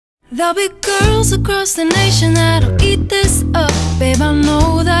There'll be girls across the nation that'll eat this up. Babe, I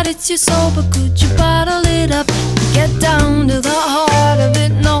know that it's your soul, but could you bottle it up? Get down to the heart of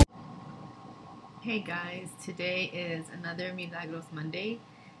it, no. Hey guys, today is another Milagros Monday,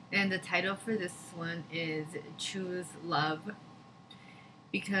 and the title for this one is Choose Love,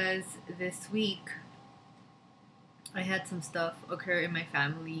 because this week I had some stuff occur in my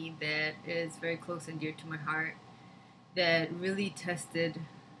family that is very close and dear to my heart, that really tested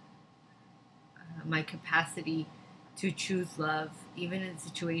my capacity to choose love, even in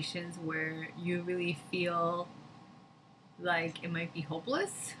situations where you really feel like it might be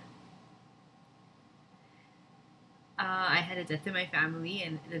hopeless. I had a death in my family,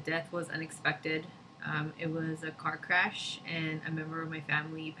 and the death was unexpected. It was a car crash, and a member of my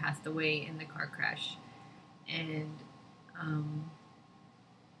family passed away in the car crash. And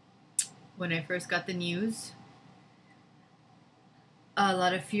when I first got the news, a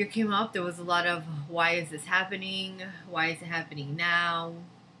lot of fear came up. There was a lot of, why is this happening? Why is it happening now?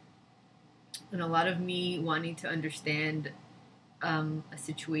 And a lot of me wanting to understand a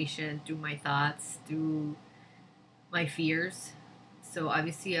situation through my thoughts, through my fears. So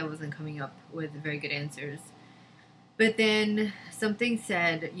obviously I wasn't coming up with very good answers. But then something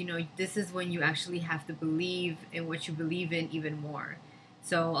said, this is when you actually have to believe in what you believe in even more.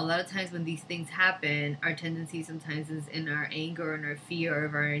 So a lot of times when these things happen, our tendency sometimes is in our anger and our fear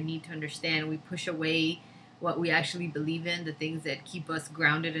of our need to understand. We push away what we actually believe in, the things that keep us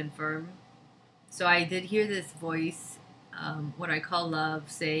grounded and firm. So I did hear this voice, what I call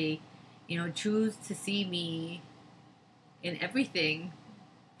love, say, choose to see me in everything.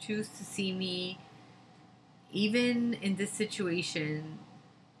 Choose to see me even in this situation.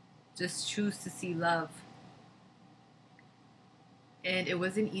 Just choose to see love. And it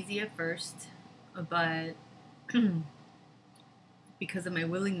wasn't easy at first, but because of my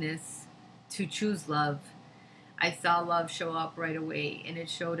willingness to choose love, I saw love show up right away. And it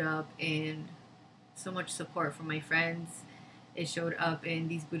showed up in so much support from my friends. It showed up in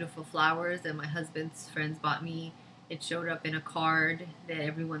these beautiful flowers that my husband's friends bought me. It showed up in a card that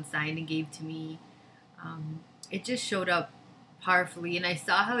everyone signed and gave to me. It just showed up powerfully. And I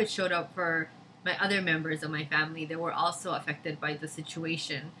saw how it showed up for my other members of my family that were also affected by the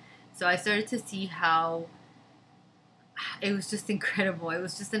situation. So I started to see how it was just incredible. It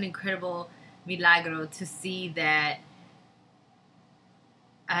was just an incredible milagro to see that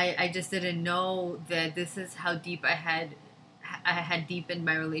I just didn't know that this is how deep I had deepened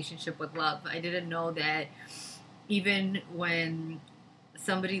my relationship with love. I didn't know that even when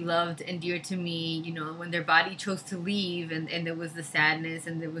somebody loved and dear to me, when their body chose to leave, and there was the sadness,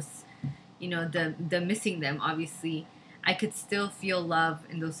 and there was, the missing them, obviously, I could still feel love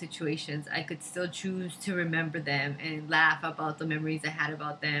in those situations. I could still choose to remember them and laugh about the memories I had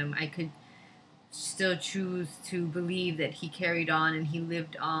about them. I could still choose to believe that he carried on and he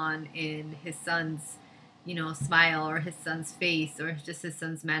lived on in his son's, smile, or his son's face, or just his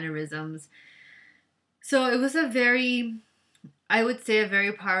son's mannerisms. So it was I would say a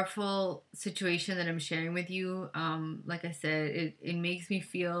very powerful situation that I'm sharing with you. Like I said, it makes me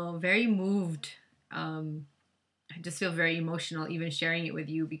feel very moved. I just feel very emotional even sharing it with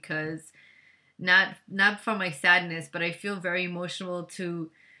you, because not from my sadness, but I feel very emotional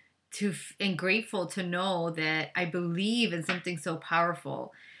and grateful to know that I believe in something so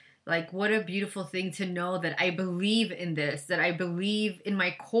powerful. Like, what a beautiful thing to know that I believe in this, that I believe in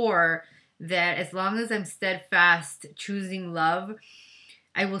my core that as long as I'm steadfast choosing love,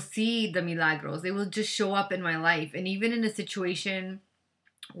 I will see the milagros. They will just show up in my life. And even in a situation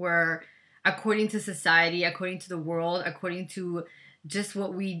where, according to society, according to the world, according to just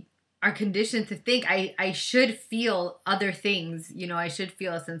what we are conditioned to think, I should feel other things. I should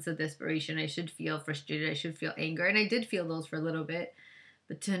feel a sense of desperation. I should feel frustrated. I should feel anger. And I did feel those for a little bit.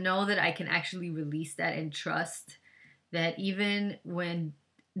 But to know that I can actually release that and trust that even when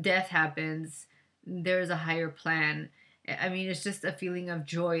death happens, there's a higher plan. I mean, it's just a feeling of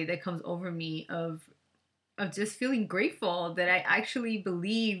joy that comes over me, of just feeling grateful that I actually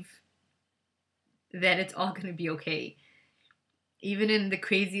believe that it's all going to be okay. Even in the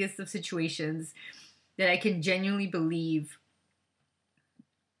craziest of situations, that I can genuinely believe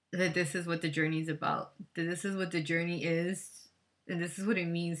that this is what the journey is about, that this is what the journey is, and this is what it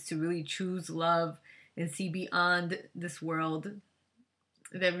means to really choose love and see beyond this world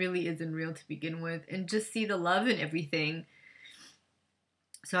that really isn't real to begin with, and just see the love in everything.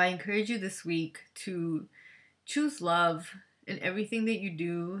 So I encourage you this week to choose love in everything that you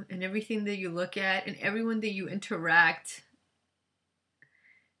do, and everything that you look at, and everyone that you interact,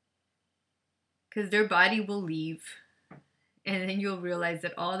 because their body will leave And then you'll realize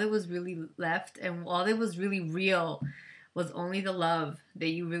that all that was really left and all that was really real was only the love that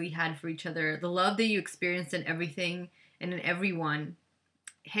you really had for each other. The love that you experienced in everything and in everyone.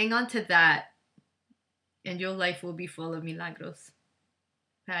 Hang on to that, and your life will be full of milagros.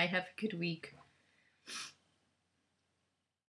 Bye. Have a good week.